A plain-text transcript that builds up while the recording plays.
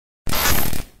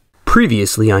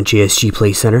Previously on JSG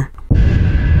Play Center.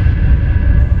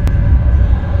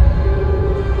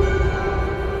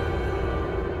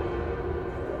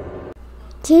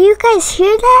 Do you guys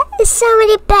hear that? Is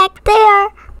somebody back there?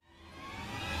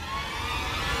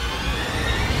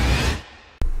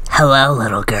 Hello,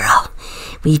 little girl.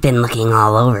 We've been looking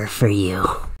all over for you.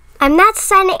 I'm not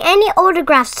signing any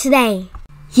autographs today.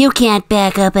 You can't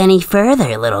back up any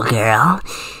further, little girl.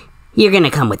 You're gonna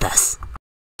come with us.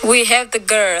 We have the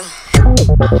girl.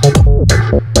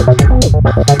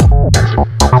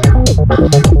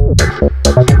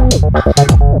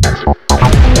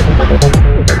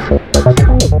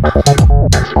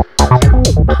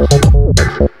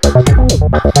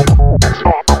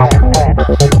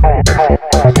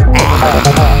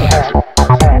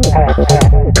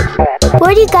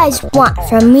 What do you guys want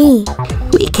from me?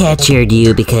 We captured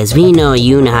you because we know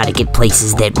you know how to get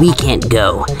places that we can't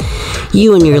go.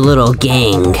 You and your little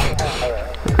gang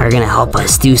are gonna help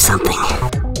us do something.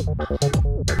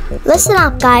 Listen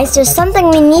up, guys. There's something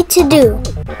we need to do.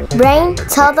 Brain,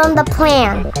 tell them the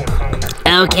plan.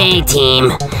 Okay,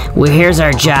 team. Well, here's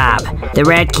our job. The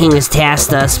Rat King has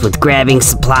tasked us with grabbing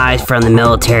supplies from the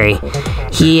military.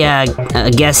 He, I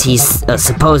guess he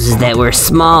supposes that we're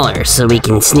smaller, so we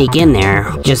can sneak in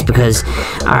there, just because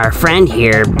our friend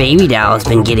here, Baby Doll, has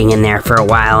been getting in there for a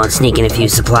while and sneaking a few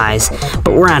supplies.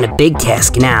 But we're on a big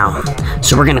task now,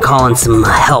 so we're gonna call in some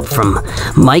help from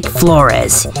Mike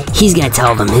Flores. He's gonna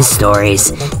tell them his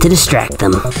stories to distract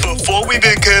them. Before we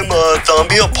became a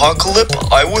zombie apocalypse,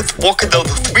 I was walking down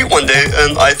the street one day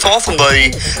and I saw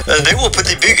somebody and they were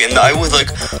pretty big, and I was like,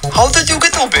 how did you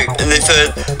get so big? And they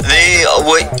said they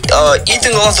were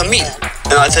eating lots of meat.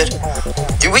 And I said,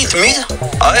 do you eat meat?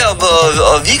 I am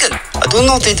a vegan. I do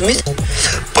not eat meat.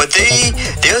 But they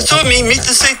served me meat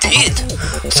to say to eat.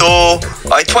 So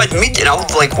I tried meat and I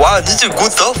was like, wow, this is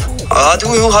good stuff. How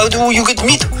do you get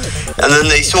meat? And then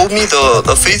they showed me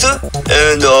the freezer,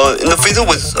 and in the freezer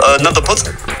was another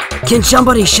person. Can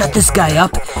somebody shut this guy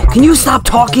up? Can you stop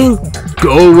talking?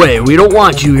 Go away, we don't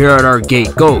want you here at our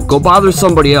gate. Go bother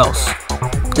somebody else.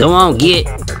 They won't get.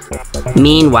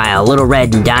 Meanwhile, Little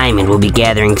Red and Diamond will be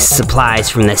gathering supplies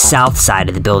from the south side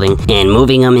of the building and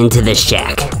moving them into the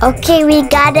shack. Okay, we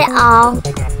got it all.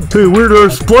 Hey, where did our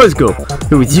supplies go?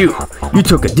 It was you. You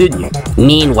took it, didn't you?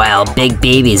 Meanwhile, Big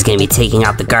Baby is going to be taking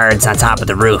out the guards on top of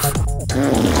the roof.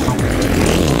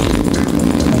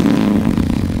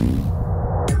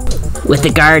 With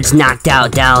the guards knocked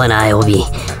out, Dal and I will be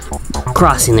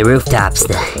crossing the rooftops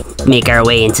to make our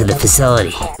way into the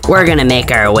facility. We're gonna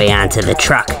make our way onto the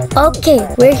truck. Okay,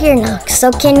 we're here now.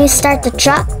 So can you start the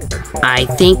truck? I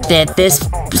think that this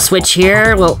switch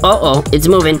here will... Uh-oh, it's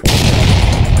moving.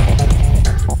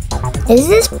 Is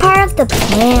this part of the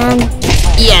plan?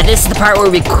 Yeah, this is the part where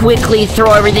we quickly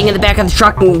throw everything in the back of the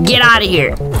truck and get out of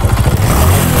here.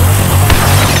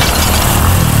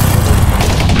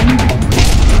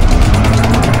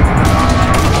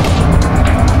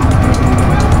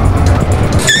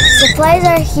 Supplies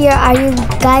are here. Are you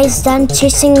guys done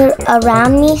chasing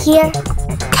around me here?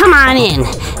 Come on in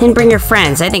and bring your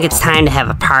friends. I think it's time to have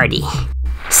a party.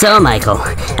 So, Michael,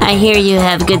 I hear you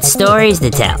have good stories to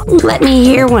tell. Let me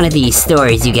hear one of these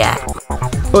stories you got.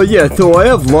 Oh yeah, so I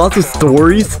have lots of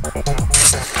stories.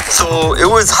 So it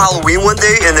was Halloween one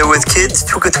day, and there was kids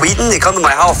trick-or-treating. They come to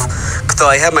my house because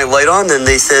I had my light on, and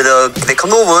they said they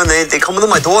come over and they come into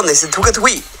my door and they said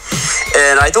trick-or-treat.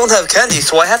 And I don't have candy,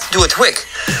 so I have to do a trick.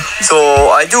 So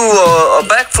I do a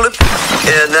backflip,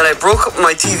 and then I broke up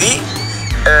my TV.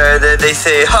 And they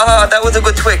say, haha, that was a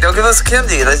good trick. They'll give us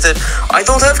candy. And I said, I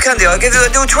don't have candy. I'll give you a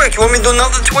new trick. You want me to do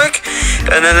another trick?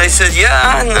 And then they said,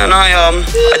 yeah. And then I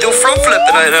do a front flip,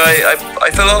 and I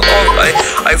fell out.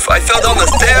 I fell down the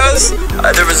stairs.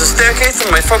 There was a staircase in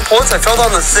my front porch. I fell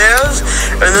down the stairs,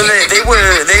 and then they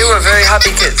were very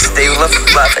happy kids. They left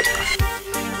laughing.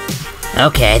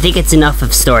 Okay, I think it's enough of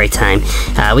story time.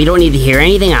 We don't need to hear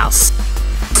anything else.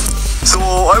 So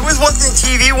I was watching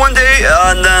TV one day,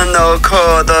 and then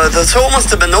the show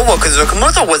must have been over because the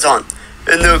commercial was on.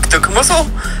 And the commercial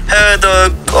had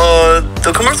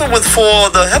the commercial was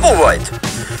for the hemorrhoid.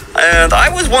 And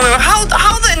I was wondering how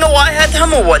they know I had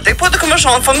hemorrhoid. They put the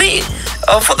commercial on for me,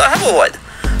 for the hemorrhoid.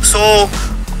 So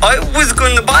I was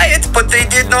going to buy it, but they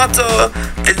did not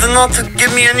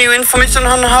give me any information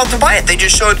on how to buy it. They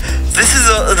just showed this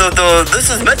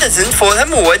is medicine for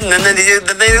hemorrhoid, and then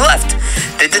they left.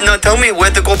 They did not tell me where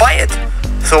to go buy it.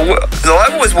 So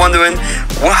I was wondering,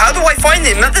 well, how do I find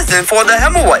the medicine for the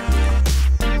hemorrhoid?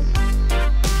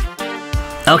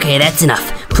 Okay, that's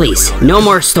enough. please, no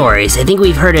more stories. I think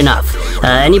we've heard enough.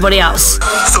 Anybody else?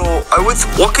 So I was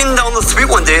walking down the street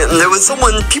one day, and there was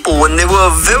people, and they were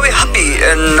very happy.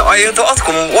 And I had to ask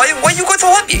them, why you got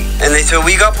so happy? And they said,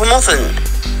 we got promotion.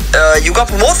 You got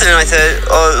promotion? And I said,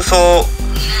 so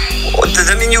does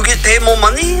that mean you get paid more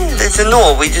money? They said,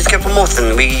 no, we just get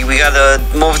promotion. We got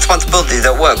more responsibilities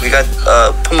at work. We got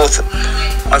promotion.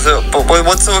 I said, but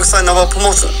what's so exciting about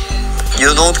promotion?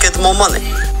 You don't get more money.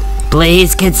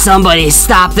 Please, can somebody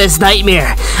stop this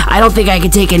nightmare? I don't think I can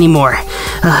take any more.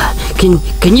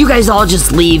 Can you guys all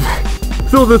just leave?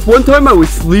 So this one time I was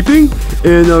sleeping,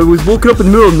 and I was woken up in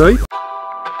the middle of the night.